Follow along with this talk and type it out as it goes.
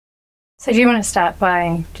So do you want to start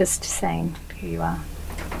by just saying who you are?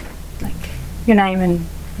 Like your name and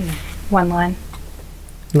one line.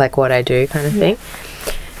 Like what I do kind of thing.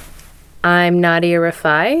 I'm Nadia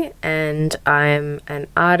Rafai, and I'm an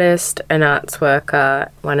artist, an arts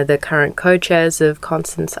worker, one of the current co-chairs of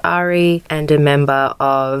Constance Ari, and a member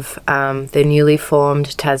of the newly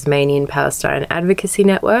formed Tasmanian Palestine Advocacy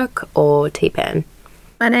Network, or TPAN.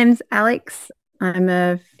 My name's Alex. I'm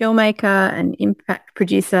a filmmaker and impact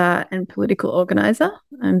producer and political organiser.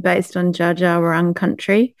 I'm based on Dja Dja Wurrung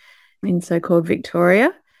country in so-called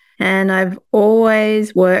Victoria. And I've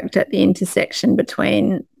always worked at the intersection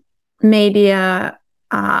between media,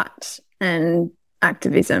 art and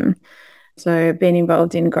activism. So I've been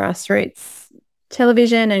involved in grassroots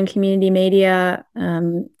television and community media,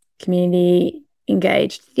 community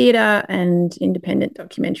engaged theatre and independent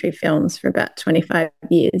documentary films for about 25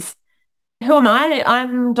 years. Who am I?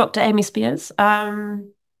 I'm Dr. Amy Spears. Currently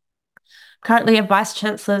a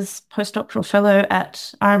Vice-Chancellor's postdoctoral fellow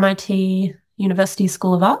at RMIT University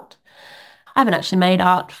School of Art. I haven't actually made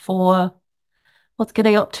art for what's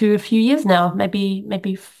getting up to a few years now,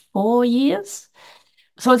 maybe 4 years.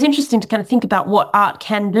 So it's interesting to kind of think about what art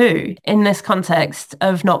can do in this context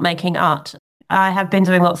of not making art. I have been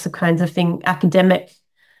doing lots of kinds of academic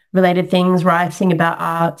related things, writing about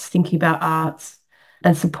arts, thinking about arts,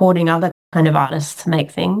 and supporting other kind of artists to make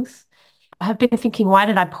things. I have been thinking, why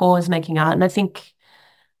did I pause making art? And I think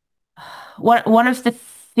one of the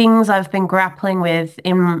things I've been grappling with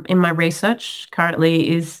in my research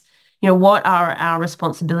currently is, what are our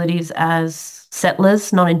responsibilities as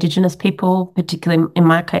settlers, non-Indigenous people, particularly in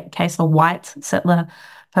my case, a white settler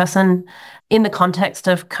person, in the context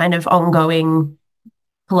of kind of ongoing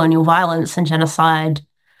colonial violence and genocide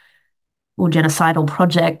or genocidal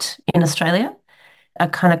project in Australia, a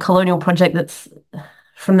kind of colonial project that's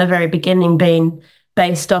from the very beginning been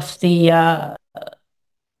based off the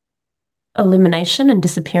elimination and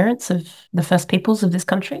disappearance of the First Peoples of this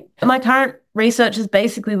country. My current research is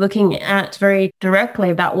basically looking at very directly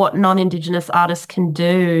about what non-Indigenous artists can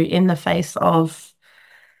do in the face of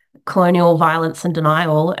colonial violence and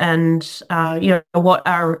denial, and what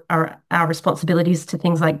are our responsibilities to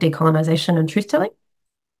things like decolonisation and truth-telling.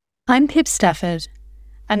 I'm Pip Stafford,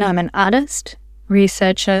 and I'm an artist,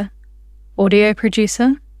 researcher, audio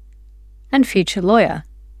producer, and future lawyer.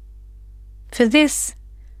 For this,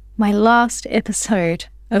 my last episode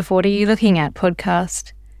of What Are You Looking At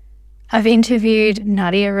podcast, I've interviewed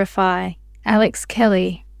Nadia Rafai, Alex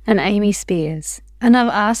Kelly, and Amy Spears, and I've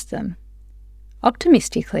asked them,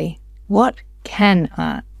 optimistically, what can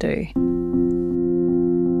art do?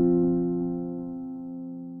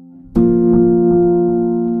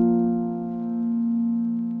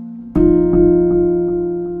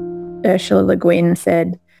 Ursula Le Guin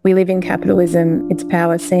said, "We live in capitalism, its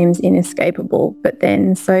power seems inescapable, but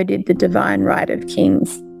then so did the divine right of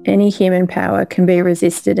kings. Any human power can be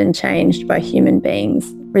resisted and changed by human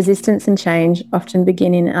beings. Resistance and change often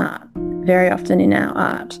begin in art, very often in our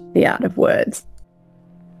art, the art of words."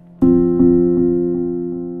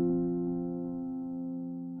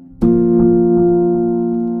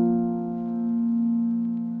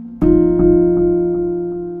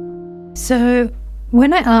 So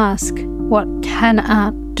when I ask, what can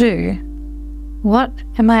art do? What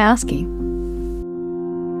am I asking?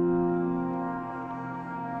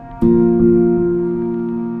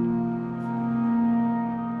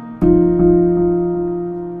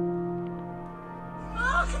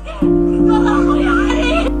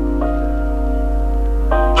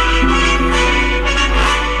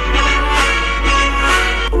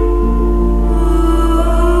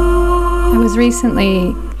 I was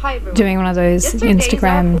recently doing one of those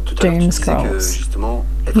Instagram doom scrolls.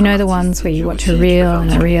 You know, the ones where you watch a reel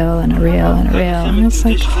and a reel and a reel and a reel, and it's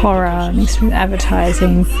like horror mixed with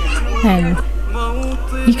advertising, and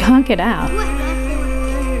you can't get out.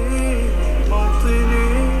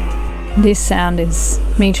 This sound is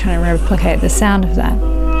me trying to replicate the sound of that.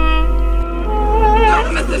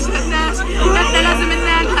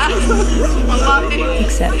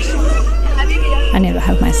 Except I never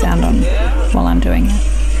have my sound on while I'm doing it,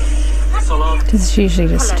 because it's usually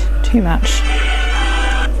just too much.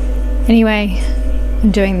 Anyway,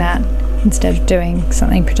 I'm doing that instead of doing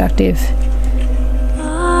something productive.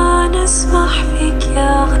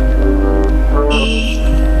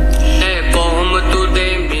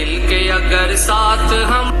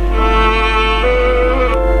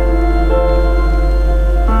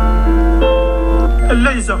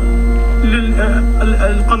 الليزة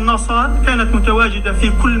القناصات كانت متواجدة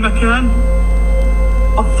في كل مكان.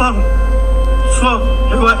 الضغط، صوت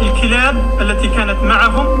هواء الكلاب التي كانت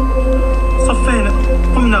معهم، صفين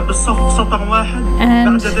قمنا بالصف سطر واحد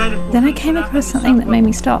And بعد ذلك then I came across something that made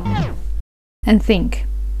me stop and think.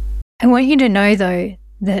 I want you to know, though,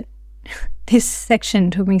 that this section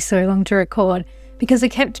took me so long to record because I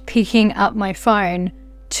kept picking up my phone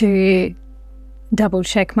to double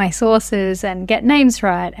check my sources and get names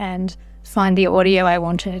right and find the audio I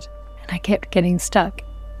wanted. And I kept getting stuck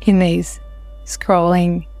in these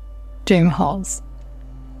scrolling doom holes.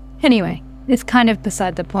 Anyway, it's kind of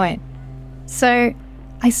beside the point. So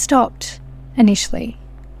I stopped initially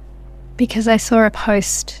because I saw a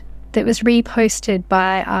post that was reposted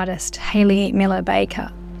by artist Hayley Miller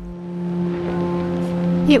Baker.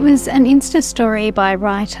 It was an Insta story by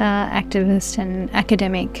writer, activist and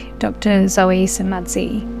academic Dr. Zoe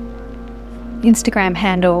Samadzi. Instagram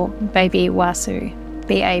handle Baby Wasu,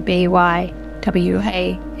 BABYWASU.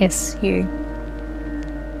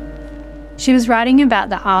 She was writing about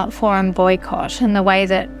the art forum boycott and the way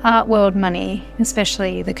that art world money,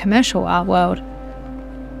 especially the commercial art world,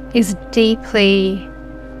 is deeply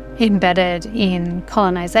embedded in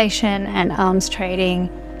colonisation and arms trading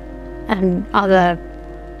and other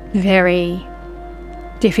very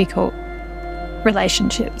difficult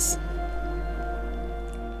relationships.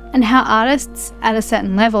 And how artists at a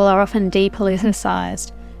certain level are often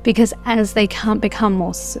depoliticised because as they can't become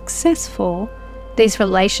more successful, these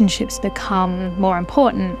relationships become more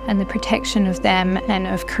important and the protection of them and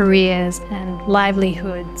of careers and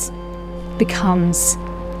livelihoods becomes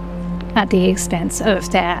at the expense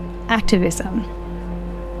of their activism.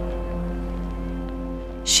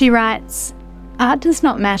 She writes, "Art does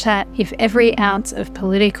not matter if every ounce of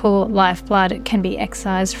political lifeblood can be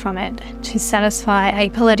excised from it to satisfy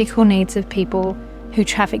apolitical needs of people who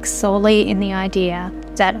traffic solely in the idea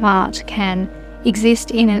that art can exist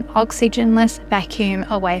in an oxygenless vacuum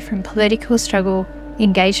away from political struggle,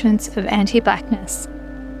 engagements of anti-blackness,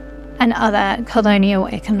 and other colonial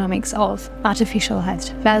economics of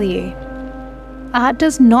artificialised value. Art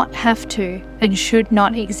does not have to and should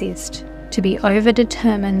not exist to be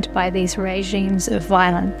overdetermined by these regimes of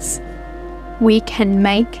violence. We can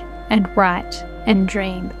make and write and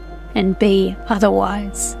dream and be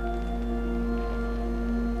otherwise."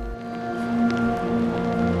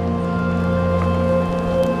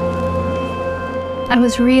 I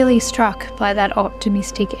was really struck by that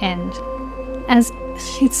optimistic end, as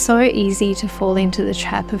it's so easy to fall into the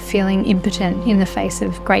trap of feeling impotent in the face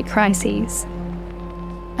of great crises.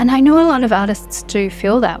 And I know a lot of artists do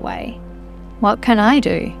feel that way. What can I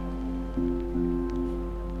do?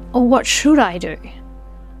 Or what should I do?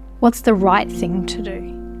 What's the right thing to do?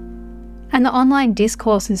 And the online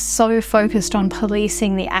discourse is so focused on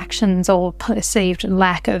policing the actions or perceived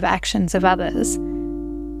lack of actions of others.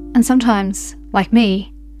 And sometimes, like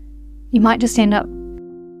me, you might just end up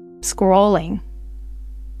scrolling.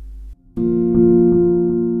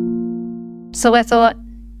 So I thought,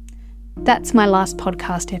 that's my last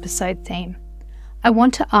podcast episode theme. I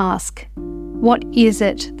want to ask, what is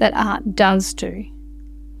it that art does do?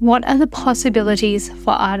 What are the possibilities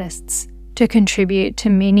for artists to contribute to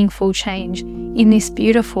meaningful change in this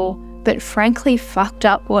beautiful but frankly fucked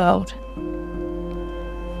up world?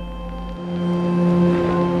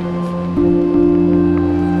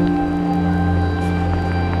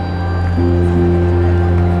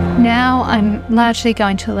 Now I'm largely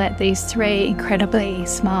going to let these three incredibly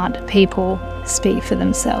smart people speak for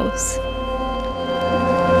themselves.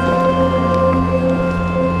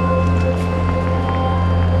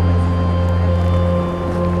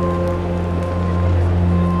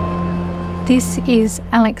 This is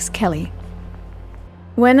Alex Kelly.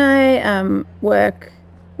 When I work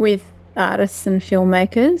with artists and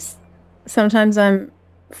filmmakers, sometimes I'm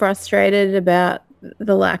frustrated about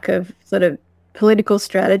the lack of sort of political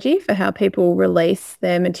strategy for how people release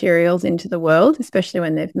their materials into the world, especially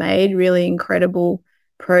when they've made really incredible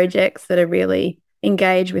projects that are really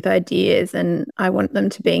engaged with ideas, and I want them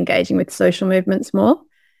to be engaging with social movements more.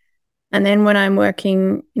 And then when I'm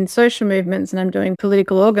working in social movements and I'm doing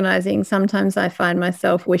political organising, sometimes I find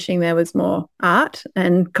myself wishing there was more art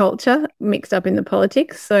and culture mixed up in the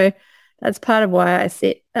politics. So that's part of why I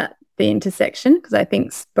sit at the intersection, because I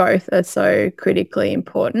think both are so critically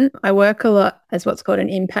important. I work a lot as what's called an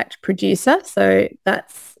impact producer. So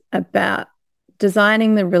that's about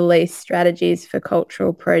designing the release strategies for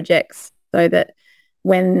cultural projects so that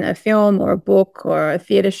when a film or a book or a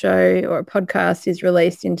theatre show or a podcast is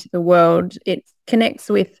released into the world, it connects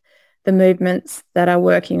with the movements that are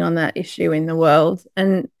working on that issue in the world.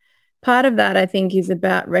 And part of that, I think, is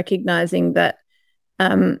about recognising that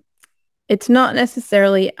it's not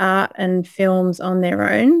necessarily art and films on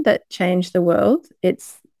their own that change the world.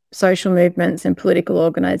 It's social movements and political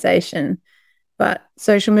organisation. but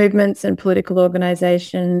social movements and political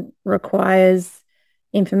organisation requires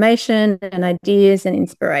information and ideas and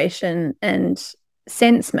inspiration and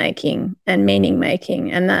sense making and meaning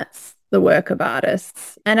making, and that's the work of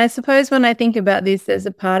artists. And I suppose when I think about this, there's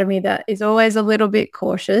a part of me that is always a little bit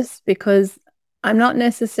cautious, because I'm not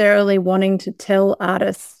necessarily wanting to tell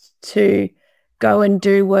artists to go and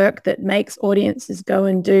do work that makes audiences go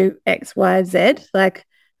and do X, Y, Z. Like,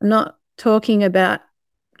 I'm not talking about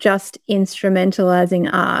just instrumentalizing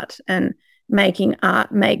art and making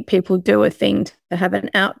art make people do a thing to have an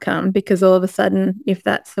outcome, because all of a sudden, if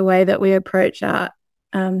that's the way that we approach art,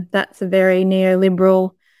 that's a very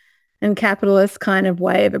neoliberal and capitalist kind of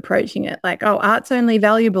way of approaching it. Like, oh, art's only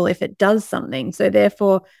valuable if it does something. So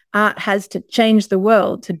therefore, art has to change the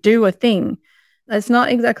world to do a thing. That's not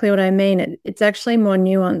exactly what I mean. It's actually more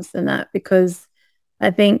nuanced than that, because I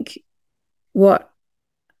think one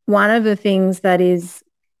of the things that is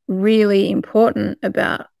really important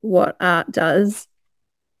about what art does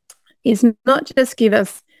is not just give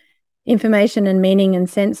us information and meaning and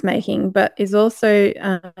sense making, but is also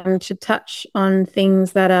to touch on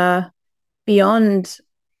things that are beyond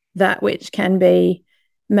that which can be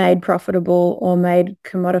made profitable or made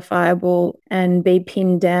commodifiable and be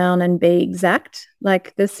pinned down and be exact.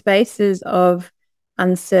 Like the spaces of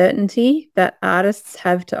uncertainty that artists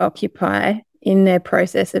have to occupy in their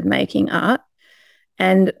process of making art,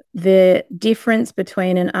 and the difference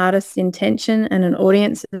between an artist's intention and an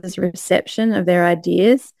audience's reception of their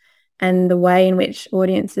ideas, and the way in which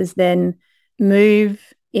audiences then move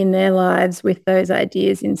in their lives with those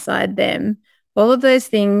ideas inside them. All of those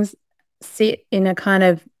things sit in a kind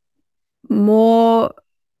of more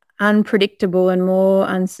unpredictable and more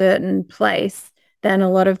uncertain place than a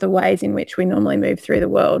lot of the ways in which we normally move through the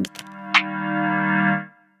world.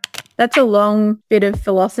 That's a long bit of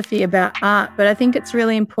philosophy about art, but I think it's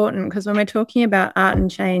really important, because when we're talking about art and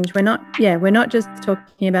change, we're not just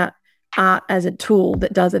talking about art as a tool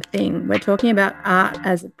that does a thing. We're talking about art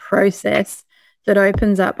as a process that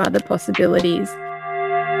opens up other possibilities.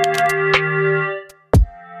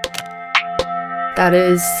 That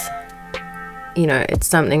is, it's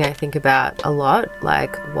something I think about a lot.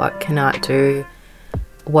 Like, what can art do?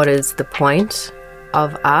 What is the point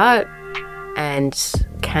of art? And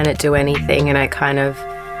can it do anything? And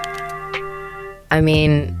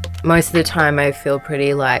most of the time I feel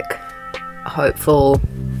pretty hopeful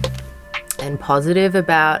and positive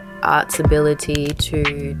about art's ability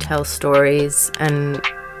to tell stories and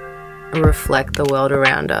reflect the world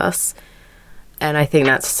around us. And I think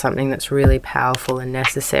that's something that's really powerful and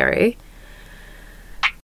necessary.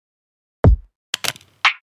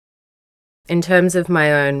 In terms of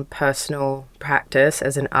my own personal practice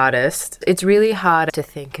as an artist, it's really hard to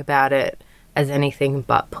think about it as anything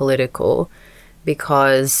but political,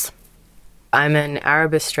 because I'm an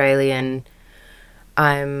Arab Australian,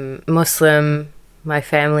 I'm Muslim, my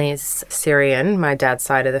family is Syrian, my dad's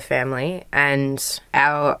side of the family, and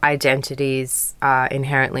our identities are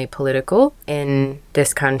inherently political in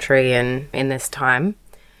this country and in this time.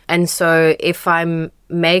 And so if I'm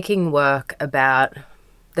making work that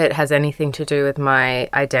has anything to do with my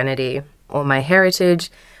identity or my heritage,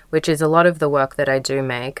 which is a lot of the work that I do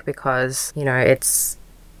make, because,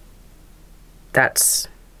 that's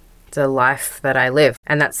the life that I live,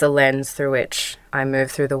 and that's the lens through which I move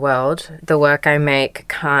through the world. The work I make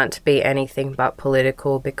can't be anything but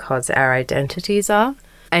political because our identities are.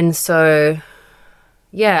 And so,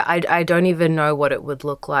 I don't even know what it would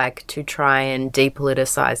look like to try and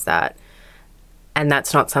depoliticize that. And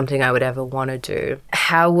that's not something I would ever want to do.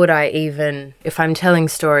 How would I even, if I'm telling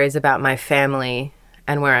stories about my family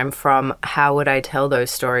and where I'm from, how would I tell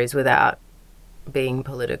those stories without being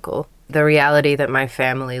political? The reality that my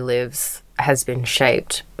family lives has been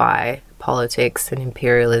shaped by politics and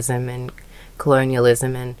imperialism and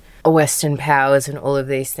colonialism and Western powers and all of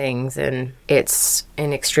these things, and it's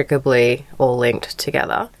inextricably all linked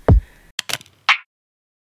together.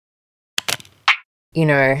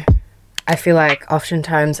 I feel like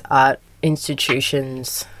oftentimes art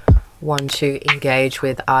institutions want to engage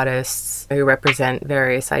with artists who represent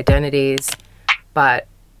various identities, but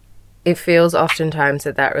it feels oftentimes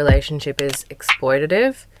that relationship is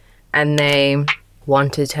exploitative, and they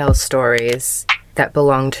want to tell stories that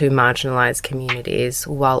belong to marginalized communities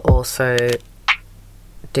while also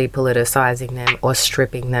depoliticizing them or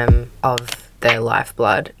stripping them of their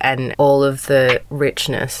lifeblood and all of the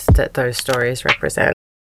richness that those stories represent.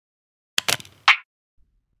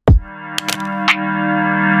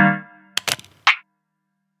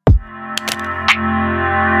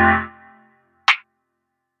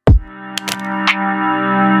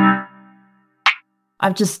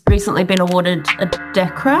 I've just recently been awarded a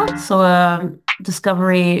DECRA, so a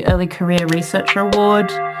Discovery Early Career Researcher Award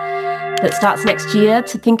that starts next year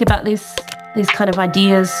to think about these kind of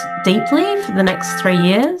ideas deeply for the next 3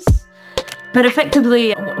 years. But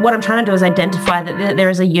effectively, what I'm trying to do is identify that there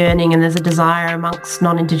is a yearning and there's a desire amongst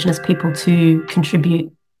non-Indigenous people to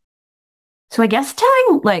contribute. So I guess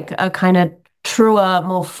telling like a kind of truer,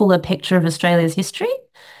 more fuller picture of Australia's history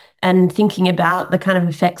and thinking about the kind of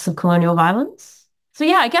effects of colonial violence. So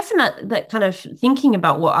yeah, I guess in that kind of thinking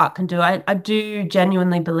about what art can do, I do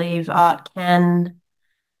genuinely believe art can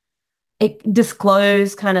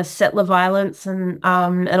disclose kind of settler violence and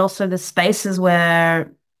also the spaces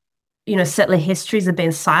where, you know, settler histories have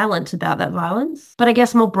been silent about that violence. But I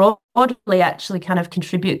guess more broadly actually kind of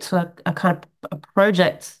contribute to a kind of a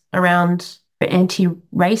project around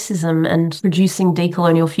anti-racism and producing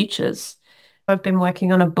decolonial futures. I've been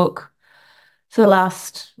working on a book for the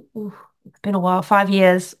last, it's been a while, 5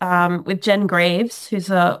 years, with Jen Greaves,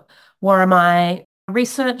 who's a Worimi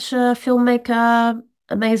researcher, filmmaker,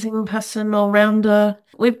 amazing person, all-rounder.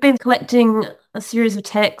 We've been collecting a series of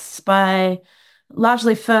texts by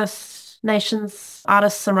largely First Nations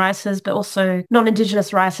artists and writers, but also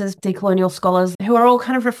non-Indigenous writers, decolonial scholars, who are all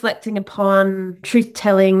kind of reflecting upon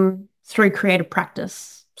truth-telling through creative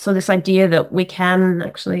practice. So this idea that we can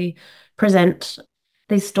actually present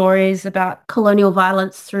these stories about colonial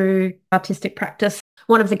violence through artistic practice.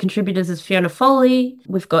 One of the contributors is Fiona Foley.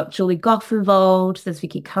 We've got Julie Gough involved. There's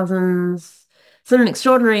Vicky Cousins. So an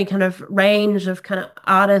extraordinary kind of range of kind of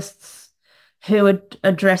artists who are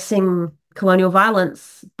addressing colonial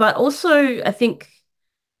violence. But also, I think,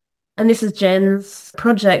 and this is Jen's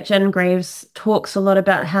project, Jen Greaves talks a lot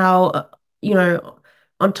about how, you know,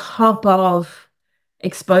 on top of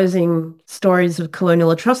exposing stories of colonial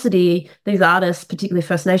atrocity, these artists, particularly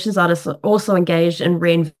First Nations artists, are also engaged in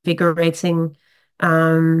reinvigorating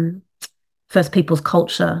First Peoples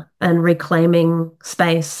culture and reclaiming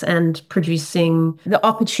space and producing the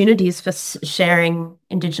opportunities for sharing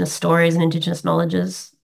Indigenous stories and Indigenous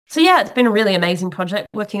knowledges. So yeah, it's been a really amazing project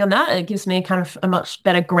working on that. It gives me kind of a much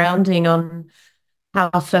better grounding on how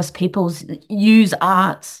First Peoples use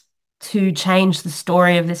art to change the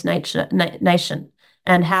story of this nation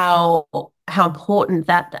and how important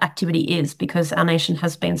that activity is, because our nation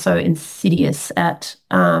has been so insidious at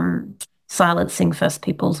silencing First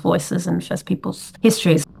Peoples' voices and First Peoples'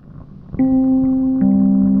 histories.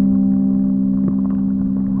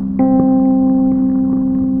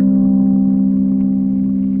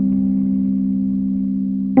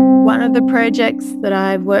 One of the projects that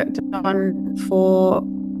I've worked on for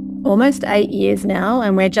almost 8 years now,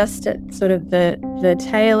 and we're just at sort of the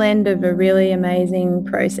tail end of a really amazing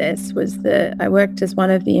process, I worked as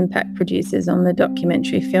one of the impact producers on the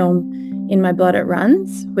documentary film In My Blood It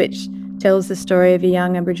Runs, which tells the story of a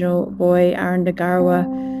young Aboriginal boy, Arundagarawa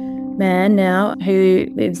man now, who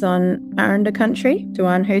lives on Arunda country,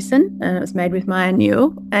 Duan Husin, and it was made with Maya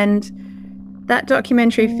Newell. And that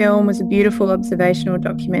documentary film was a beautiful observational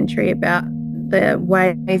documentary about the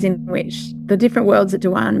ways in which the different worlds that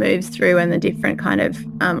Duan moves through and the different kind of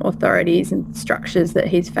authorities and structures that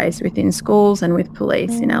he's faced with in schools and with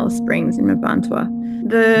police in Alice Springs in Mparntwe.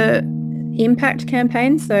 The impact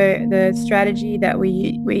campaign, so the strategy that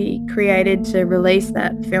we created to release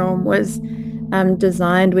that film was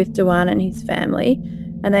designed with Duan and his family,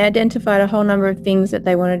 and they identified a whole number of things that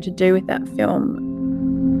they wanted to do with that film.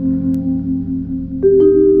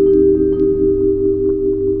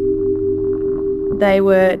 They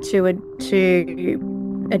were to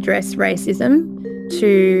address racism,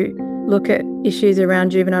 to look at issues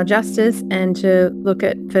around juvenile justice, and to look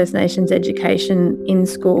at First Nations education in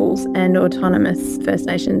schools and autonomous First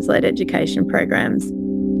Nations-led education programs.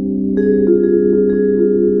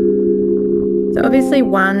 So obviously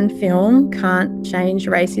one film can't change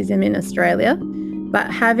racism in Australia,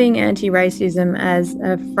 but having anti-racism as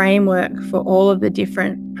a framework for all of the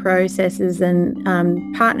different processes and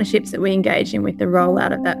partnerships that we engage in with the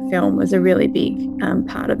rollout of that film was a really big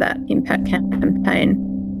part of that impact campaign.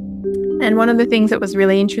 And one of the things that was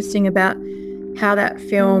really interesting about how that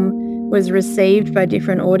film was received by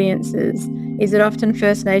different audiences is that often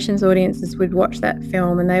First Nations audiences would watch that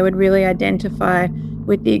film and they would really identify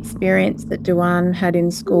with the experience that Duan had in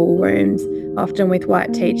schoolrooms, often with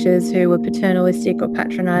white teachers who were paternalistic or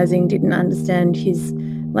patronising, didn't understand his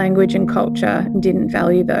language and culture and didn't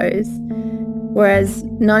value those. Whereas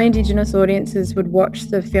non-Indigenous audiences would watch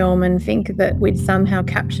the film and think that we'd somehow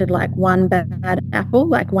captured like one bad apple,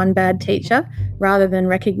 like one bad teacher, rather than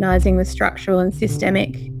recognising the structural and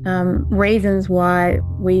systemic reasons why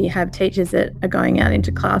we have teachers that are going out into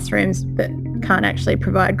classrooms that can't actually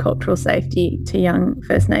provide cultural safety to young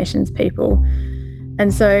First Nations people.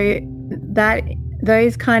 And so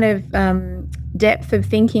those kind of depth of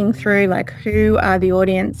thinking through, like, who are the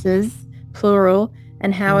audiences, plural,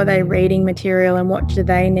 and how are they reading material and what do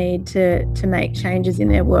they need to make changes in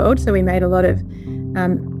their world. So we made a lot of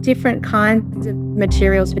different kinds of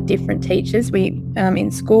materials for different teachers. We in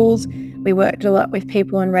schools, we worked a lot with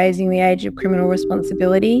people on raising the age of criminal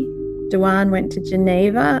responsibility. Dewan went to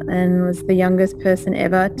Geneva and was the youngest person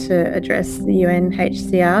ever to address the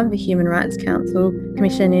UNHCR, the Human Rights Council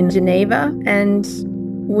Commission in Geneva. And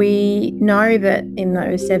we know that in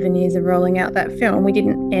those 7 years of rolling out that film, we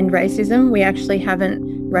didn't end racism. We actually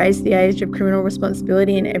haven't raised the age of criminal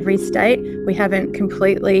responsibility in every state. We haven't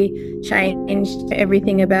completely changed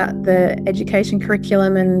everything about the education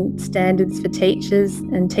curriculum and standards for teachers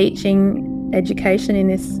and teaching education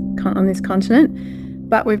on this continent.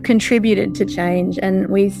 But we've contributed to change, and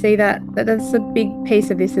we see that's a big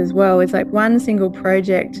piece of this as well. It's like one single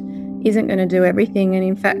project isn't going to do everything, and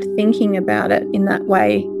in fact thinking about it in that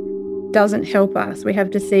way doesn't help us. We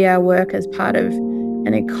have to see our work as part of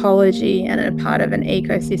an ecology and a part of an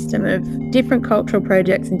ecosystem of different cultural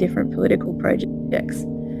projects and different political projects.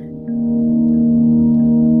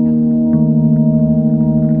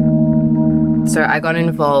 So I got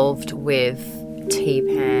involved with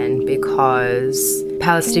TPAN because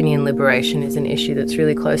Palestinian liberation is an issue that's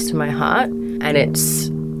really close to my heart, and it's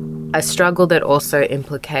a struggle that also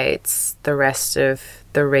implicates the rest of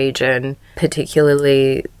the region,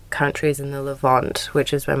 particularly countries in the Levant,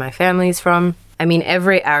 which is where my family's from. I mean,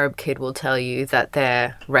 every Arab kid will tell you that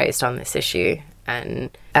they're raised on this issue, and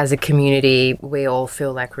as a community, we all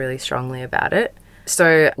feel like really strongly about it.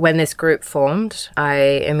 So when this group formed, I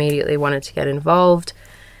immediately wanted to get involved.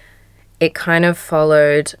 It kind of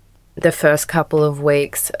followed the first couple of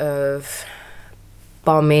weeks of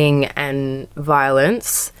bombing and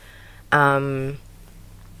violence that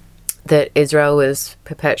Israel was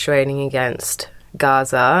perpetuating against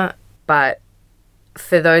Gaza. But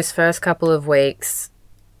for those first couple of weeks,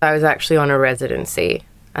 I was actually on a residency,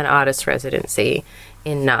 an artist residency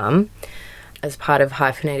in Naarm as part of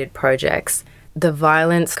Hyphenated Projects. The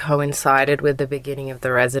violence coincided with the beginning of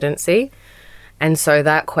the residency. And so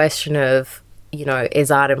that question of, you know, is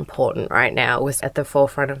art important right now was at the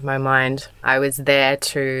forefront of my mind. I was there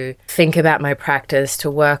to think about my practice, to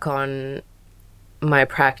work on my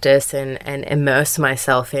practice and immerse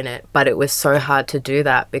myself in it. But it was so hard to do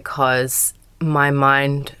that because my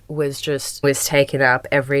mind was taken up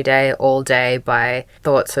every day, all day by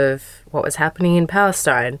thoughts of what was happening in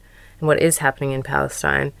Palestine and what is happening in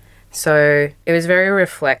Palestine. So it was very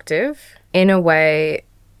reflective. In a way,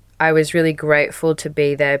 I was really grateful to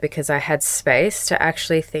be there because I had space to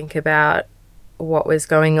actually think about what was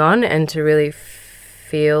going on and to really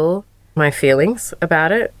feel my feelings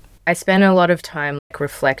about it. I spent a lot of time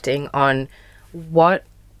reflecting on what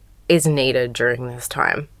is needed during this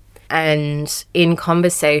time. And in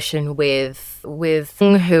conversation with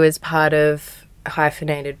who is part of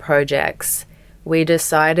Hyphenated Projects, we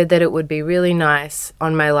decided that it would be really nice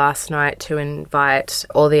on my last night to invite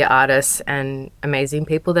all the artists and amazing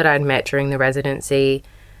people that I'd met during the residency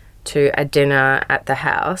to a dinner at the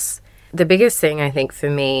house. The biggest thing I think for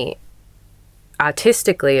me,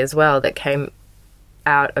 artistically as well, that came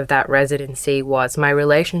out of that residency was my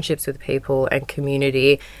relationships with people and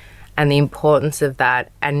community and the importance of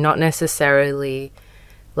that, and not necessarily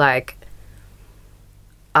like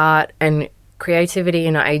art and creativity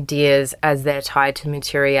and ideas as they're tied to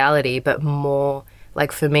materiality, but more,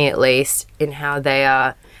 like for me at least, in how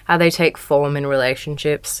they take form in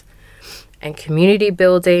relationships and community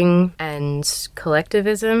building and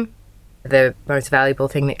collectivism. The most valuable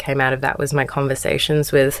thing that came out of that was my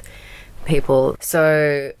conversations with people.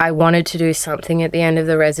 So I wanted to do something at the end of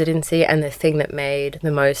the residency, and the thing that made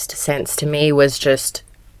the most sense to me was just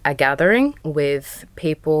a gathering with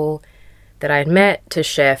people that I'd met to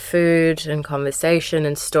share food and conversation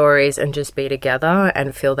and stories and just be together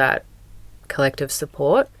and feel that collective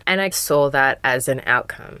support. And I saw that as an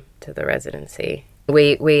outcome to the residency.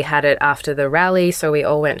 We had it after the rally, so we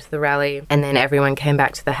all went to the rally and then everyone came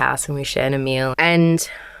back to the house and we shared a meal. And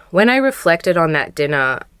when I reflected on that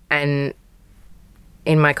dinner and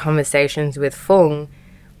in my conversations with Fung,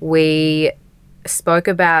 we spoke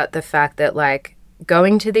about the fact that like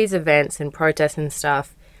going to these events and protests and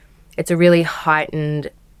stuff, it's a really heightened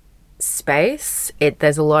space.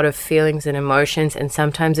 There's a lot of feelings and emotions, and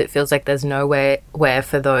sometimes it feels like there's nowhere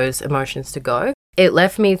for those emotions to go. It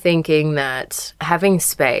left me thinking that having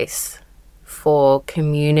space for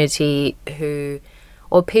community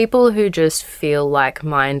or people who just feel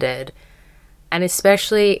like-minded, and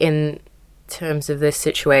especially in terms of this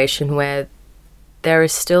situation where there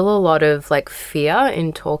is still a lot of like fear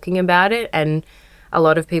in talking about it, and a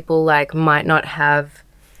lot of people like might not have,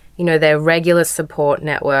 you know, their regular support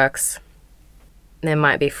networks. There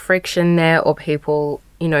might be friction there, or people,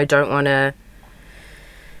 you know, don't want to,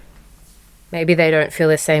 maybe they don't feel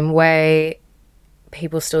the same way.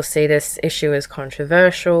 People still see this issue as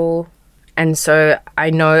controversial. And so I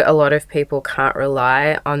know a lot of people can't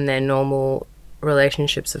rely on their normal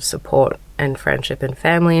relationships of support and friendship and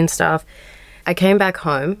family and stuff. I came back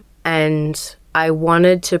home and I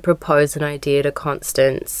wanted to propose an idea to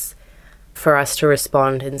Constance for us to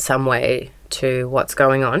respond in some way to what's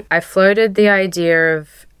going on. I floated the idea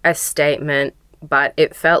of a statement, but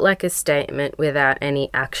it felt like a statement without any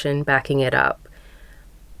action backing it up.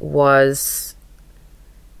 Was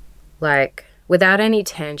like, without any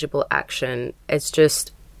tangible action, it's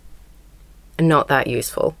just not that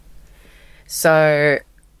useful. So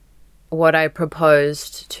what I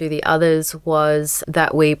proposed to the others was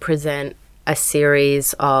that we present a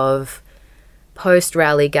series of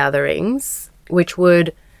post-rally gatherings, which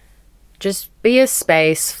would just be a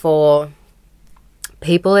space for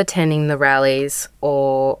people attending the rallies,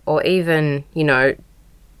 or even, you know,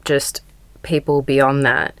 just people beyond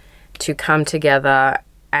that, to come together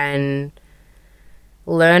and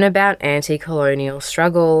learn about anti-colonial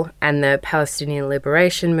struggle and the Palestinian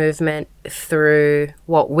liberation movement through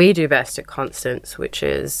what we do best at Constance, which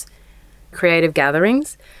is creative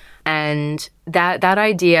gatherings. And that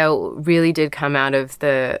idea really did come out of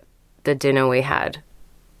the dinner we had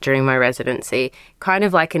during my residency, kind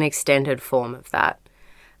of like an extended form of that.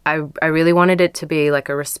 I really wanted it to be like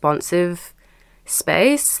a responsive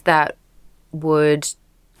space that would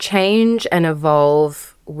change and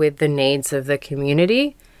evolve with the needs of the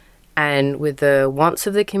community and with the wants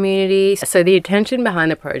of the community. So the intention behind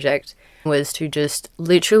the project was to just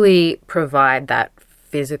literally provide that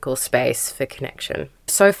physical space for connection.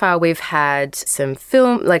 So far we've had some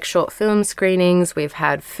short film screenings, we've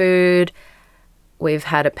had food, we've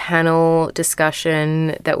had a panel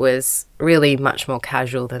discussion that was really much more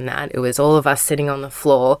casual than that. It was all of us sitting on the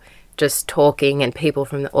floor just talking, and people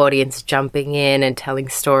from the audience jumping in and telling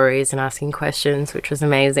stories and asking questions, which was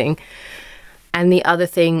amazing. And the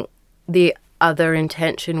other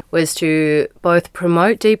intention was to both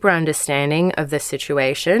promote deeper understanding of the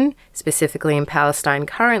situation, specifically in Palestine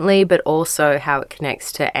currently, but also how it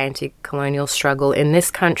connects to anti-colonial struggle in this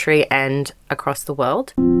country and across the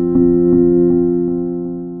world.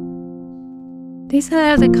 These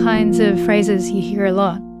are the kinds of phrases you hear a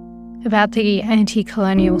lot about the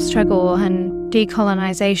anti-colonial struggle and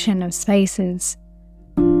decolonisation of spaces.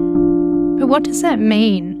 But what does that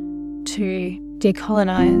mean to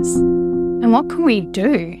decolonise? And what can we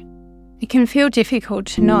do? It can feel difficult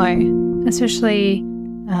to know, especially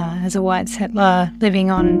as a white settler living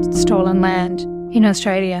on stolen land in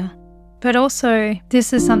Australia. But also,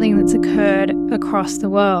 this is something that's occurred across the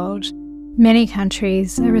world. Many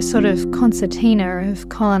countries are a sort of concertina of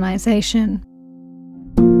colonisation.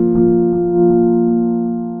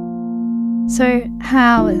 So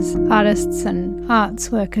how, as artists and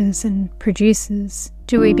arts workers and producers,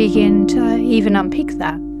 do we begin to even unpick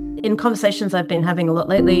that? In conversations I've been having a lot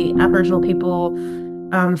lately, Aboriginal people,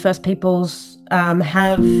 First Peoples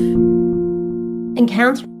have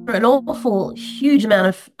encountered an awful huge amount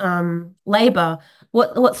of labour,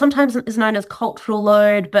 what sometimes is known as cultural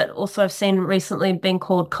load, but also I've seen recently being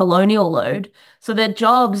called colonial load. So their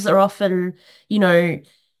jobs are often, you know,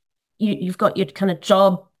 you've got your kind of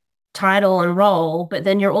job title and role, but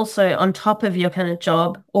then you're also on top of your kind of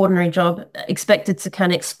job, ordinary job, expected to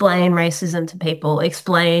kind of explain racism to people,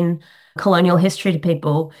 explain colonial history to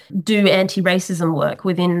people, do anti-racism work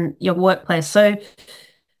within your workplace. So,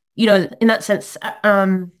 you know, in that sense,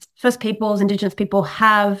 First Peoples, Indigenous people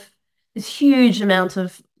have this huge amount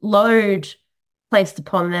of load placed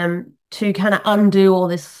upon them to kind of undo all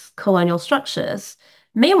this colonial structures.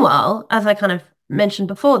 Meanwhile, as I kind of mentioned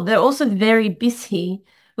before, they're also very busy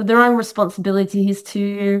with their own responsibilities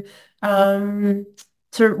to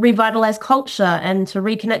revitalize culture and to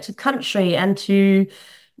reconnect with country and to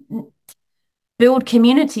build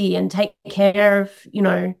community and take care of, you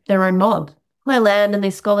know, their own mob. My land and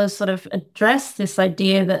these scholars sort of address this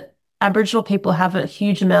idea that Aboriginal people have a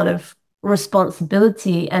huge amount of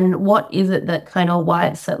responsibility, and what is it that kind of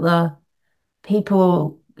white settler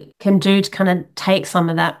people can do to kind of take some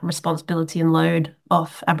of that responsibility and load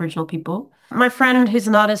off Aboriginal people. My friend who's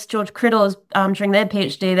an artist, George Criddle, during their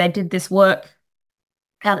PhD, they did this work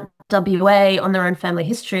out at WA on their own family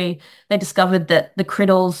history. They discovered that the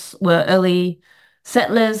Criddles were early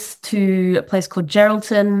settlers to a place called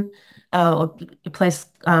Geraldton. or a place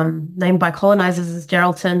named by colonizers as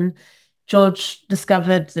Geraldton. George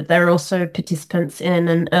discovered that there were also participants in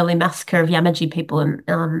an early massacre of Yamaji people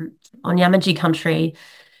on Yamaji country.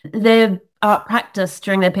 Their art practice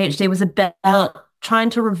during their PhD was about trying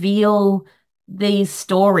to reveal these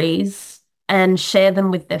stories and share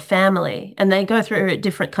them with their family. And they go through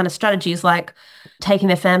different kind of strategies, like taking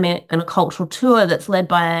their family on a cultural tour that's led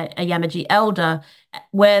by a Yamaji elder,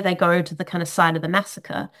 where they go to the kind of site of the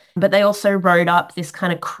massacre. But they also wrote up this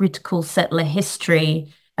kind of critical settler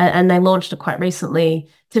history, and they launched it quite recently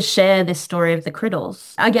to share this story of the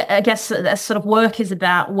Criddles. I guess that sort of work is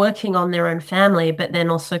about working on their own family, but then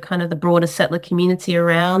also kind of the broader settler community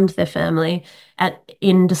around their family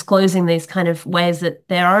in disclosing these kind of ways that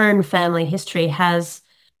their own family history has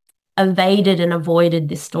evaded and avoided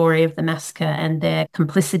this story of the massacre and their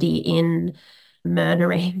complicity in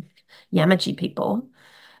murdering Yamaji people.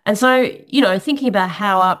 And so, thinking about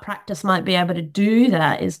how art practice might be able to do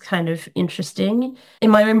that is kind of interesting. In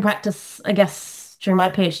my own practice, I guess, during my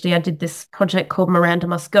PhD, I did this project called Miranda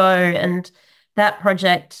Must Go. And that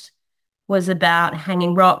project was about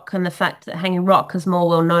Hanging Rock and the fact that Hanging Rock is more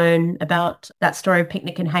well known about that story of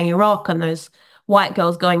Picnic in Hanging Rock and those white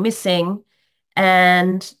girls going missing.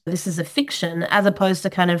 And this is a fiction, as opposed to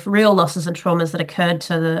kind of real losses and traumas that occurred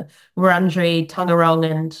to the Wurundjeri, Taungurung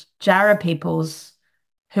and Jarrah peoples,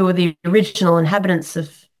 who were the original inhabitants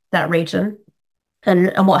of that region,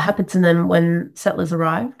 and what happened to them when settlers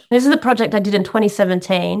arrived. This is a project I did in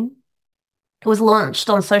 2017. It was launched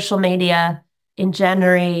on social media in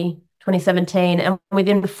January 2017, and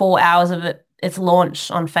within 4 hours of its launch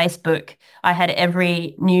on Facebook, I had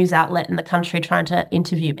every news outlet in the country trying to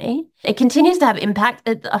interview me. It continues to have impact.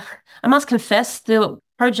 I must confess, the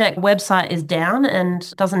project website is down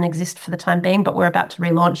and doesn't exist for the time being, but we're about to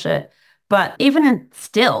relaunch it. But even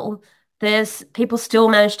still, there's people still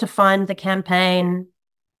manage to find the campaign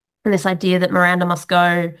and this idea that Miranda must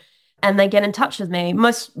go, and they get in touch with me.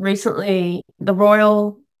 Most recently, the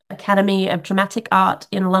Royal Academy of Dramatic Art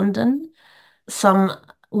in London, some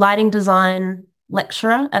lighting design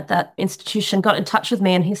lecturer at that institution got in touch with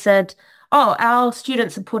me, and he said, "Oh, our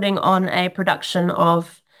students are putting on a production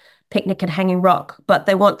of Picnic at Hanging Rock, but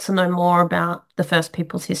they want to know more about the First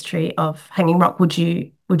Peoples' history of Hanging Rock. Would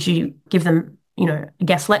you give them, a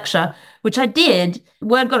guest lecture?" Which I did.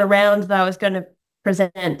 Word got around that I was going to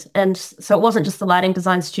present. And so it wasn't just the lighting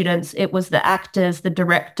design students, it was the actors, the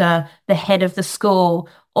director, the head of the school,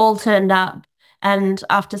 all turned up. And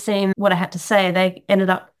after seeing what I had to say, they ended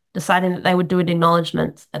up deciding that they would do an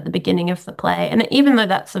acknowledgement at the beginning of the play. And even though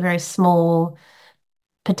that's a very small,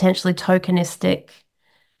 potentially tokenistic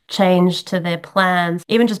change to their plans,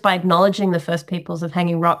 even just by acknowledging the First Peoples of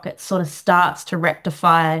Hanging Rock, it sort of starts to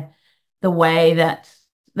rectify the way that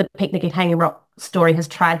the Picnic at Hanging Rock story has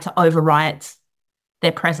tried to overwrite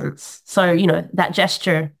their presence. So, that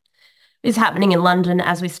gesture is happening in London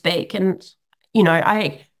as we speak. And,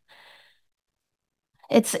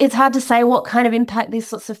 it's hard to say what kind of impact these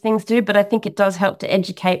sorts of things do, but I think it does help to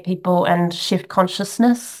educate people and shift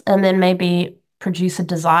consciousness, and then maybe produce a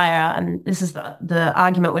desire. And this is the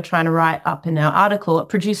argument we're trying to write up in our article: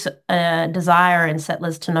 produce a desire in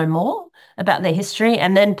settlers to know more about their history.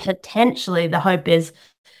 And then potentially the hope is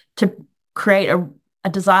to create a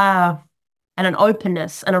desire and an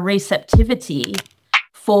openness and a receptivity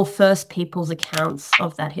for First Peoples accounts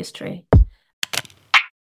of that history.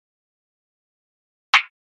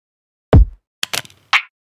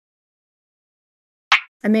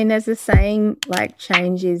 I mean, there's a saying, like,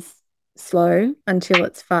 change is slow until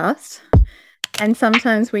it's fast. And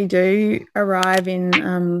sometimes we do arrive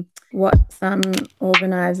in what some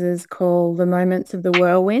organisers call the moments of the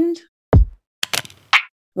whirlwind,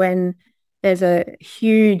 when there's a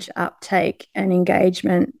huge uptake and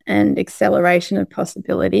engagement and acceleration of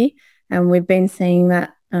possibility. And we've been seeing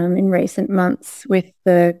that in recent months with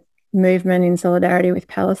the movement in solidarity with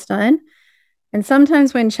Palestine. And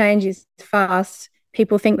sometimes when change is fast,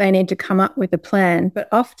 people think they need to come up with a plan, but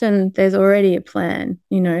often there's already a plan,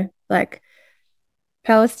 like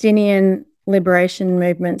Palestinian liberation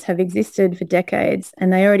movements have existed for decades,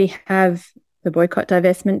 and they already have the boycott,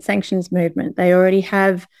 divestment, sanctions movement. They already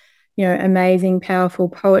have, amazing, powerful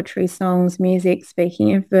poetry, songs, music,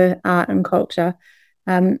 speaking of the art and culture.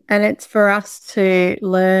 And it's for us to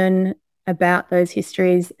learn about those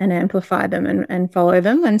histories and amplify them and follow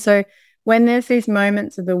them. And so when there's these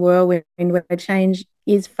moments of the whirlwind where change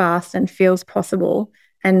is fast and feels possible,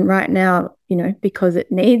 and right now, because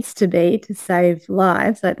it needs to be to save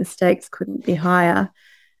lives, like the stakes couldn't be higher,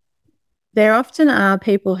 there often are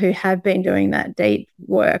people who have been doing that deep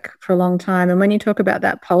work for a long time. And when you talk about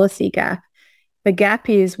that policy gap, The gap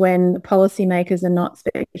is when the policymakers are not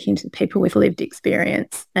speaking to people with lived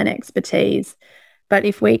experience and expertise. But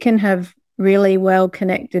if we can have really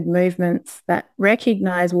well-connected movements that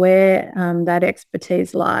recognise where that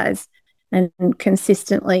expertise lies and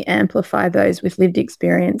consistently amplify those with lived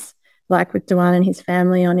experience, like with Dewan and his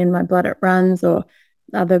family on In My Blood It Runs, or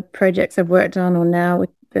other projects I've worked on, or now with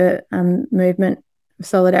the movement of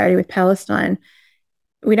solidarity with Palestine.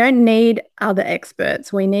 We don't need other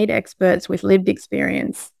experts. We need experts with lived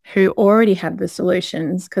experience who already have the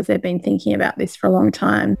solutions because they've been thinking about this for a long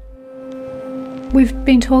time. We've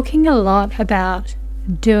been talking a lot about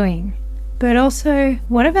doing, but also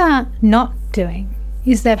what about not doing?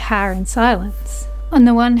 Is there power in silence? On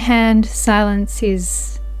the one hand, silence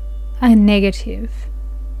is a negative,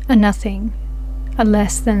 a nothing, a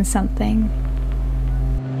less than something.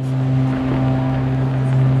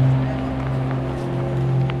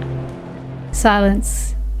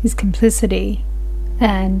 Silence is complicity,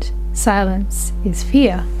 and silence is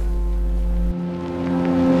fear.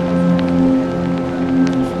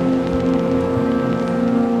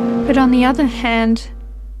 But on the other hand,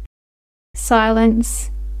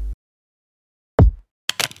 silence,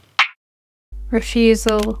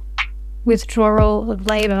 refusal, withdrawal of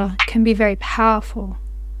labour can be very powerful.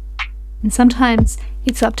 And sometimes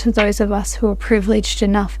it's up to those of us who are privileged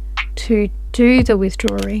enough to do the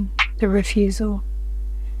withdrawing, the refusal,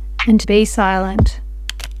 and to be silent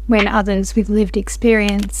when others with lived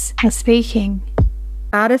experience are speaking.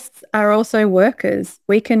 Artists are also workers.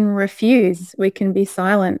 We can refuse, we can be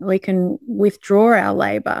silent, we can withdraw our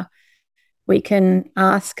labour. We can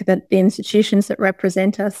ask that the institutions that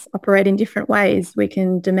represent us operate in different ways. We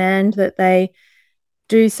can demand that they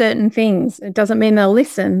do certain things. It doesn't mean they'll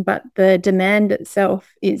listen, but the demand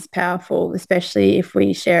itself is powerful, especially if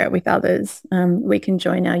we share it with others. We can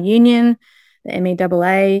join our union, the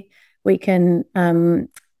MEAA. We can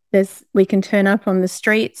turn up on the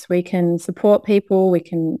streets. We can support people. We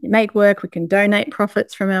can make work. We can donate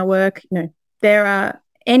profits from our work. There are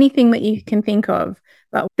anything that you can think of.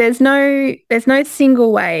 But there's no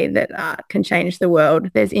single way that art can change the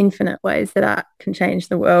world. There's infinite ways that art can change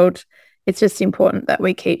the world. It's just important that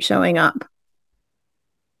we keep showing up.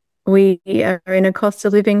 We are in a cost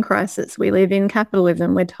of living crisis. We live in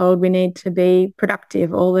capitalism. We're told we need to be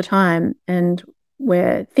productive all the time. And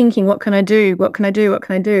we're thinking, what can I do? What can I do? What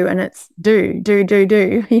can I do? And it's do,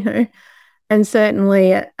 And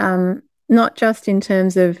certainly not just in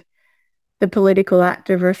terms of the political act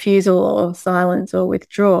of refusal or silence or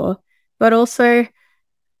withdraw, but also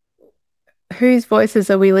whose voices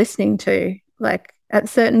are we listening to? Like at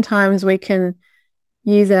certain times we can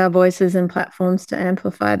use our voices and platforms to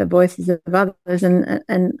amplify the voices of others,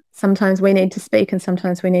 and sometimes we need to speak and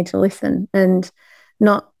sometimes we need to listen, and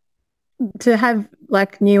not to have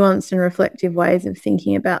like nuanced and reflective ways of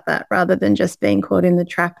thinking about that rather than just being caught in the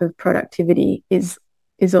trap of productivity is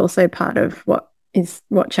also part of what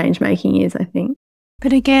change making is, I think.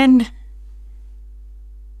 But again,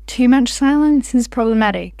 too much silence is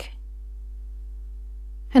problematic.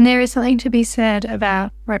 And there is something to be said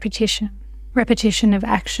about repetition. Repetition of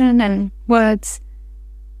action and words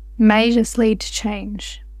may just lead to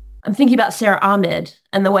change. I'm thinking about Sarah Ahmed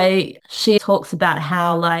and the way she talks about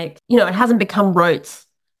how, it hasn't become rote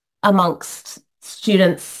amongst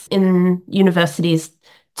students in universities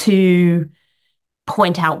to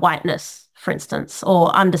point out whiteness, for instance,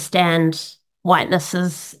 or understand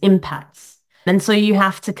whiteness's impacts. And so you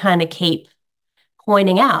have to kind of keep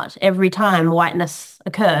pointing out every time whiteness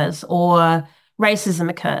occurs or racism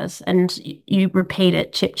occurs, and you repeat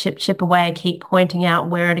it, chip away, keep pointing out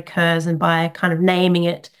where it occurs, and by kind of naming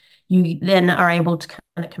it, you then are able to kind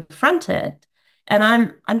of confront it. And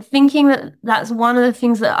I'm thinking that that's one of the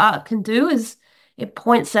things that art can do, is it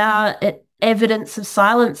points out evidence of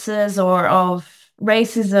silences or of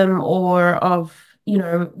racism or of,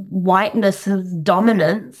 whiteness's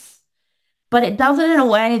dominance, but it does it in a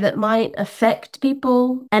way that might affect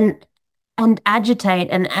people and agitate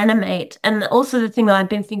and animate. And also the thing that I've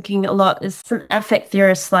been thinking a lot is some affect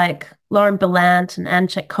theorists like Lauren Belant and Anne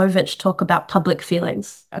Chetkovich talk about public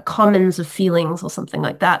feelings, a commons of feelings or something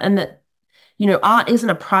like that. And that, art isn't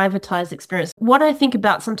a privatized experience. What I think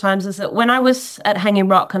about sometimes is that when I was at Hanging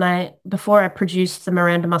Rock and before I produced the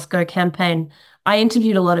Miranda Must Go campaign, I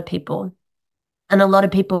interviewed a lot of people, and a lot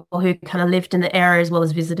of people who kind of lived in the area as well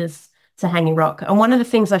as visitors to Hanging Rock. And one of the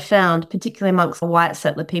things I found, particularly amongst the white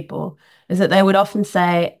settler people, is that they'd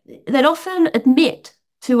often admit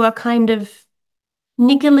to a kind of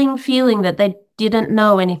niggling feeling that they didn't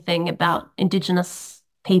know anything about Indigenous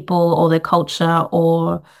people or their culture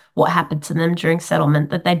or what happened to them during settlement,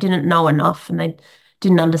 that they didn't know enough and they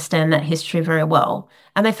didn't understand that history very well.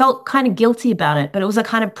 And they felt kind of guilty about it, but it was a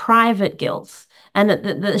kind of private guilt. And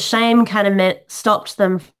the shame kind of stopped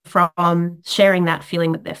them from sharing that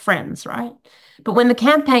feeling with their friends, right? But when the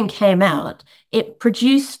campaign came out, it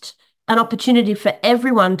produced an opportunity for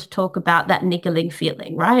everyone to talk about that niggling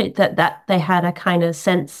feeling, right? That they had a kind of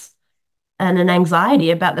sense and an anxiety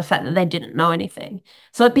about the fact that they didn't know anything.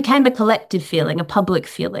 So it became a collective feeling, a public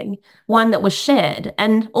feeling, one that was shared.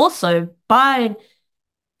 And also by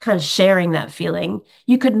kind of sharing that feeling,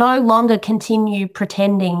 you could no longer continue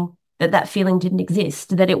pretending that feeling didn't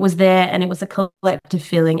exist, that it was there and it was a collective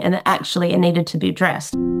feeling and that actually it needed to be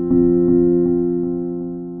addressed.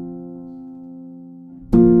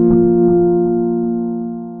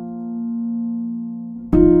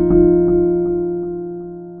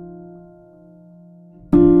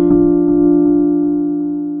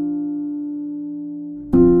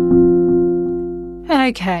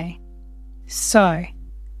 Okay, so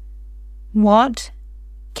what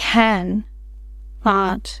can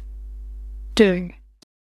art do?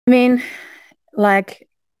 I mean, like,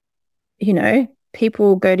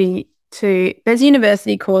 people go to there's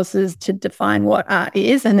university courses to define what art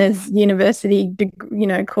is, and there's university,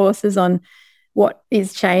 courses on what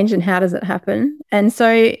is change and how does it happen. And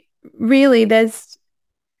so really there's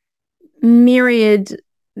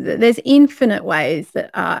infinite ways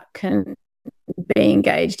that art can be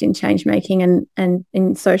engaged in change making and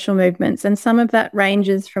in social movements. And some of that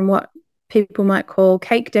ranges from what people might call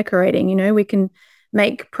cake decorating. We can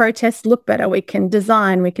make protests look better. We can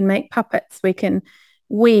design, we can make puppets, we can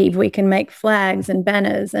weave, we can make flags and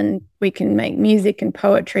banners, and we can make music and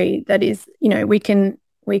poetry. That is, we can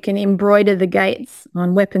embroider the gates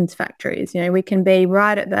on weapons factories. We can be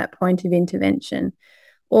right at that point of intervention,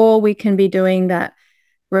 or we can be doing that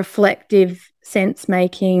reflective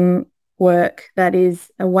sense-making work that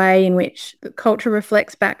is a way in which the culture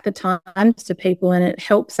reflects back the times to people, and it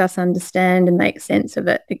helps us understand and make sense of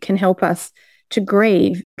it. It can help us to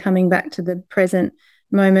grieve, coming back to the present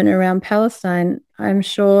moment around Palestine. I'm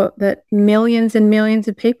sure that millions and millions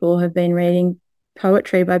of people have been reading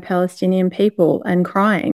poetry by Palestinian people and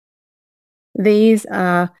crying. These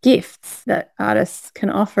are gifts that artists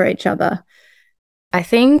can offer each other. I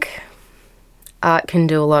think art can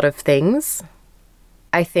do a lot of things.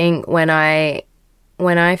 I think when I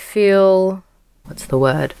feel, what's the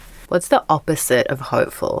word? What's the opposite of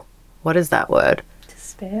hopeful? What is that word?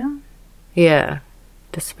 Despair? Yeah,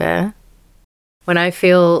 despair. When I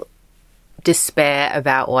feel despair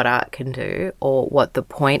about what art can do, or what the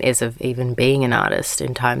point is of even being an artist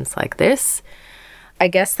in times like this, I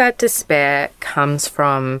guess that despair comes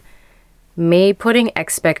from me putting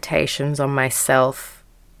expectations on myself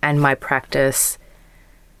and my practice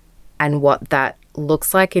and what that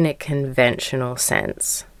looks like in a conventional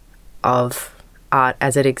sense of art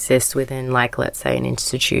as it exists within, like, let's say an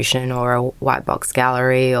institution or a white box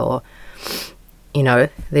gallery, or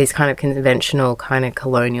these kind of conventional kind of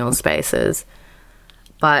colonial spaces.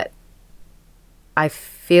 But I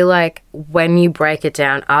feel like when you break it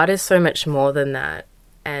down, art is so much more than that.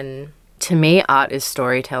 And to me, art is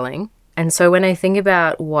storytelling. And so when I think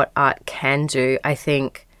about what art can do, I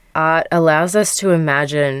think art allows us to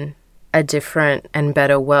imagine a different and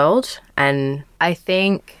better world. And I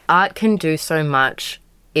think art can do so much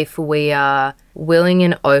if we are willing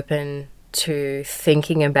and open to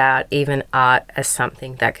thinking about even art as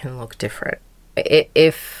something that can look different.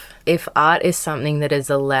 If art is something that is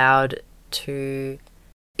allowed to,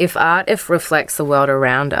 if reflects the world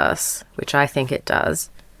around us, which I think it does,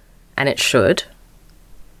 and it should,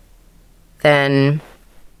 then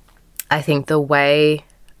I think the way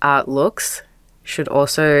art looks should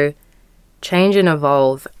also change and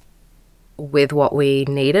evolve with what we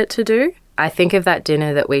need it to do. I think of that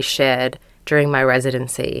dinner that we shared during my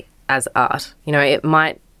residency as art. It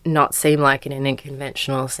might not seem like it in a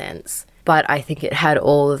conventional sense, but I think it had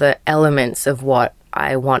all the elements of what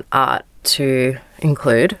I want art to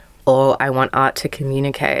include, or I want art to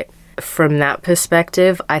communicate. From that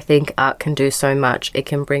perspective, I think art can do so much. It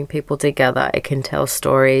can bring people together. It can tell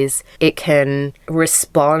stories. It can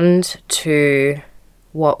respond to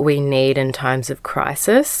what we need in times of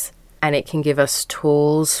crisis, and it can give us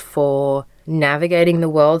tools for navigating the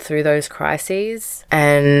world through those crises,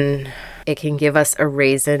 and it can give us a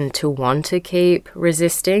reason to want to keep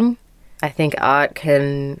resisting. I think art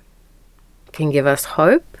can give us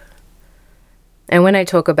hope. And when I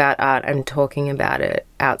talk about art, I'm talking about it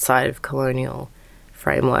outside of colonial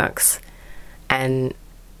frameworks and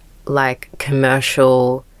like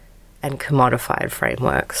commercial and commodified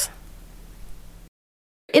frameworks.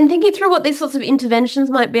 in thinking through what these sorts of interventions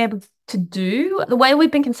might be able to do, the way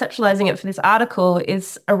we've been conceptualizing it for this article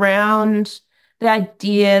is around the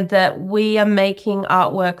idea that we are making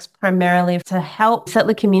artworks primarily to help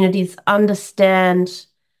settler communities understand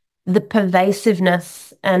the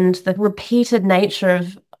pervasiveness and the repeated nature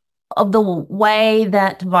of the way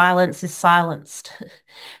that violence is silenced.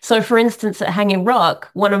 So, for instance, at Hanging Rock,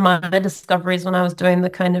 one of my discoveries when I was doing the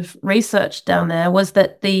kind of research down there was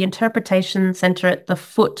that the interpretation center at the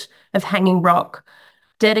foot of Hanging Rock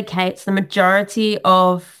dedicates the majority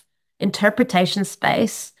of interpretation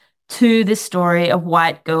space to this story of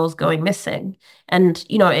white girls going missing. And,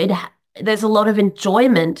 there's a lot of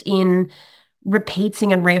enjoyment in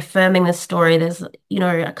repeating and reaffirming the story. There's,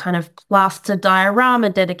 a kind of plaster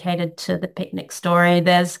diorama dedicated to the picnic story.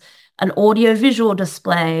 There's an audio-visual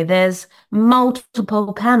display. There's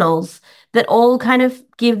multiple panels that all kind of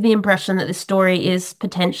give the impression that this story is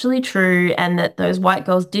potentially true and that those white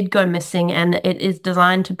girls did go missing, and it is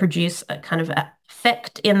designed to produce a kind of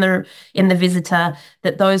effect in the visitor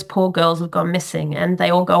that those poor girls have gone missing. And they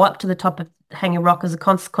all go up to the top of Hanging Rock as a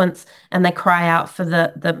consequence, and they cry out for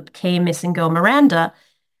the key missing girl, Miranda.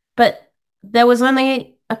 But there was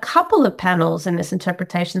only a couple of panels in this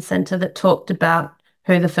interpretation center that talked about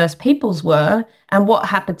who the First Peoples were and what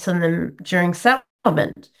happened to them during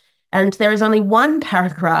settlement. And there is only one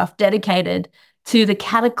paragraph dedicated to the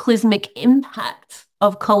cataclysmic impact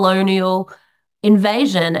of colonial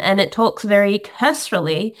invasion, and it talks very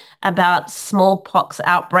cursorily about smallpox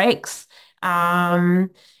outbreaks, and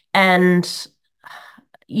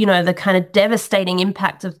the kind of devastating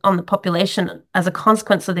impact on the population as a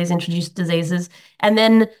consequence of these introduced diseases. And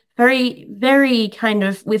then very, very kind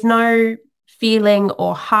of with no feeling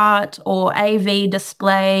or heart or AV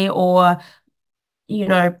display or,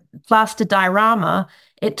 plaster diorama,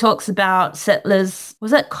 it talks about settlers,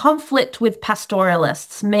 conflict with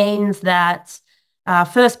pastoralists means that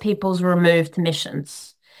First Peoples were removed to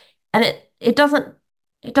missions. And it doesn't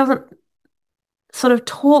sort of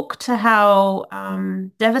talk to how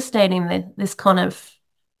devastating this kind of,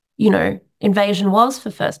 invasion was for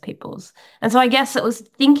First Peoples. And so I guess it was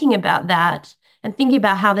thinking about that and thinking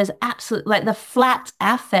about how there's absolutely the flat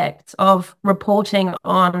affect of reporting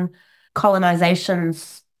on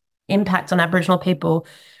colonization's impact on Aboriginal people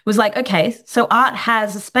was okay, so art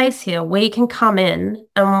has a space here. We can come in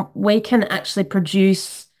and we can actually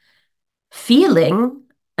produce feeling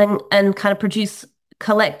and kind of produce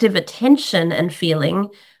collective attention and feeling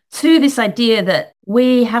to this idea that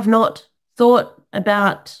we have not thought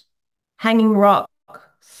about Hanging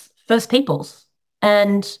Rock's First Peoples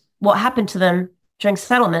and what happened to them during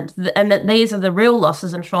settlement, and that these are the real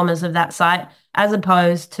losses and traumas of that site, as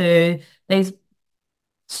opposed to these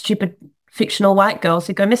stupid fictional white girls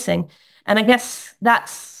who go missing. And I guess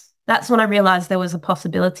that's when I realized there was a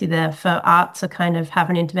possibility there for art to kind of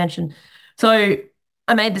have an intervention. So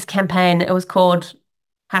I made this campaign. It was called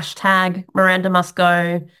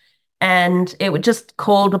 #MirandaMustGo, and it would just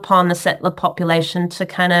called upon the settler population to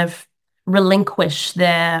kind of relinquish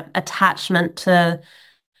their attachment to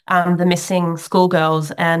the missing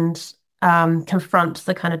schoolgirls and confront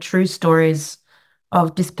the kind of true stories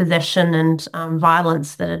of dispossession and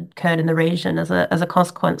violence that had occurred in the region as a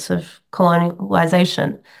consequence of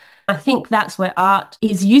colonialization. I think that's where art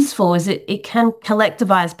is useful, is it can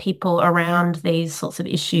collectivize people around these sorts of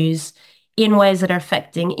issues in ways that are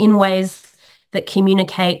affecting, in ways that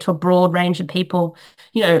communicate to a broad range of people.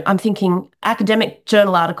 I'm thinking academic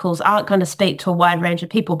journal articles aren't going to speak to a wide range of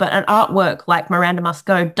people, but an artwork like Miranda Must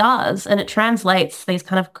Go does, and it translates these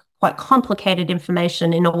kind of quite complicated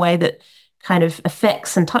information in a way that kind of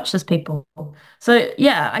affects and touches people. So,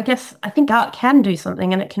 yeah, I think art can do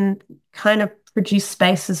something, and it can kind of produce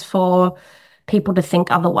spaces for people to think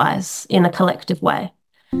otherwise in a collective way.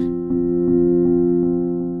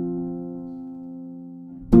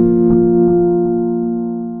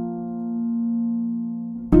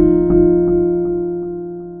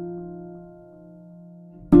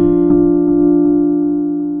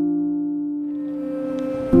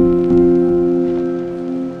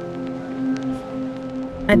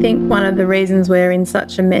 I think one of the reasons we're in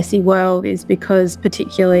such a messy world is because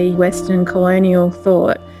particularly Western colonial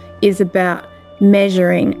thought is about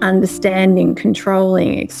measuring, understanding,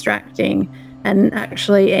 controlling, extracting, and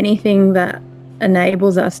actually anything that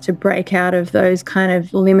enables us to break out of those kind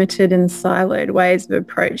of limited and siloed ways of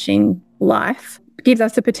approaching life gives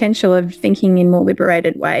us the potential of thinking in more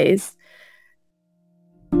liberated ways.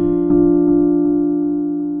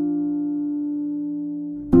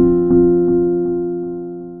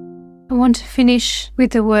 I want to finish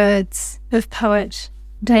with the words of poet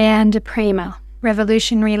Diane de Prima,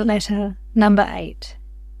 Revolutionary Letter number 8.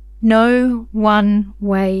 No one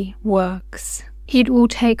way works. It will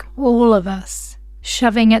take all of us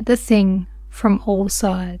shoving at the thing from all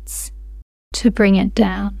sides to bring it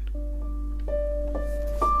down.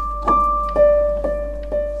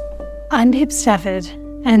 I'm Pip Stafford,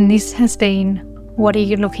 and this has been What Are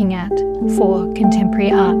You Looking At for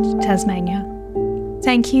Contemporary Art Tasmania.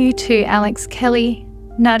 Thank you to Alex Kelly,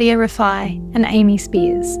 Nadia Rafai and Amy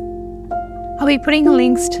Spears. I'll be putting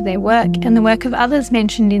links to their work and the work of others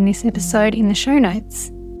mentioned in this episode in the show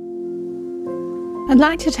notes. I'd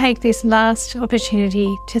like to take this last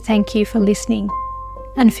opportunity to thank you for listening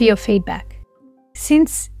and for your feedback.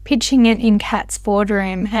 Since pitching it in Cat's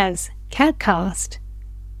Boardroom as Catcast,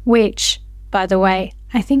 which, by the way,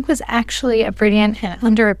 I think was actually a brilliant and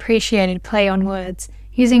underappreciated play on words,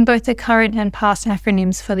 using both the current and past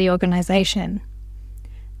acronyms for the organisation.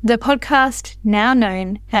 The podcast, now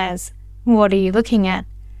known as What Are You Looking At,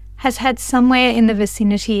 has had somewhere in the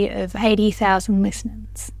vicinity of 80,000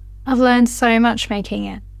 listeners. I've learned so much making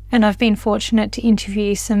it, and I've been fortunate to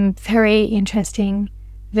interview some very interesting,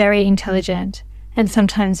 very intelligent, and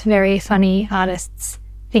sometimes very funny artists,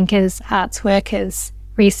 thinkers, arts workers,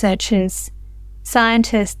 researchers,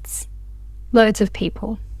 scientists, loads of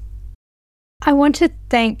people. I want to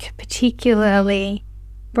thank particularly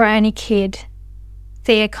Bryony Kidd,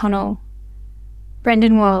 Thea Connell,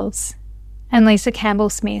 Brendan Walls, and Lisa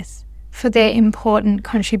Campbell-Smith for their important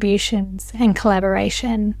contributions and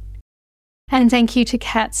collaboration. And thank you to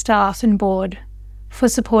CAT staff and board for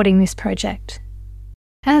supporting this project.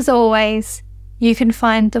 As always, you can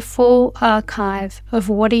find the full archive of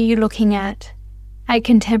What Are You Looking At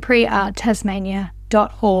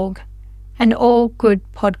contemporaryarttasmania.org and all good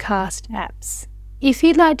podcast apps. If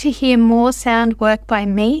you'd like to hear more sound work by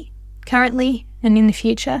me, currently and in the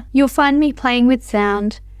future, you'll find me playing with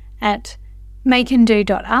sound at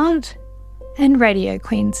makeanddo.art and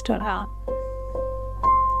radioqueens.art.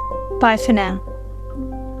 Bye for now.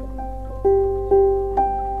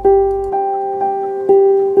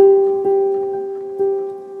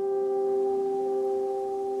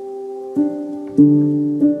 Thank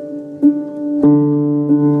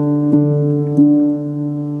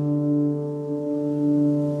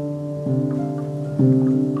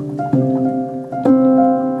you.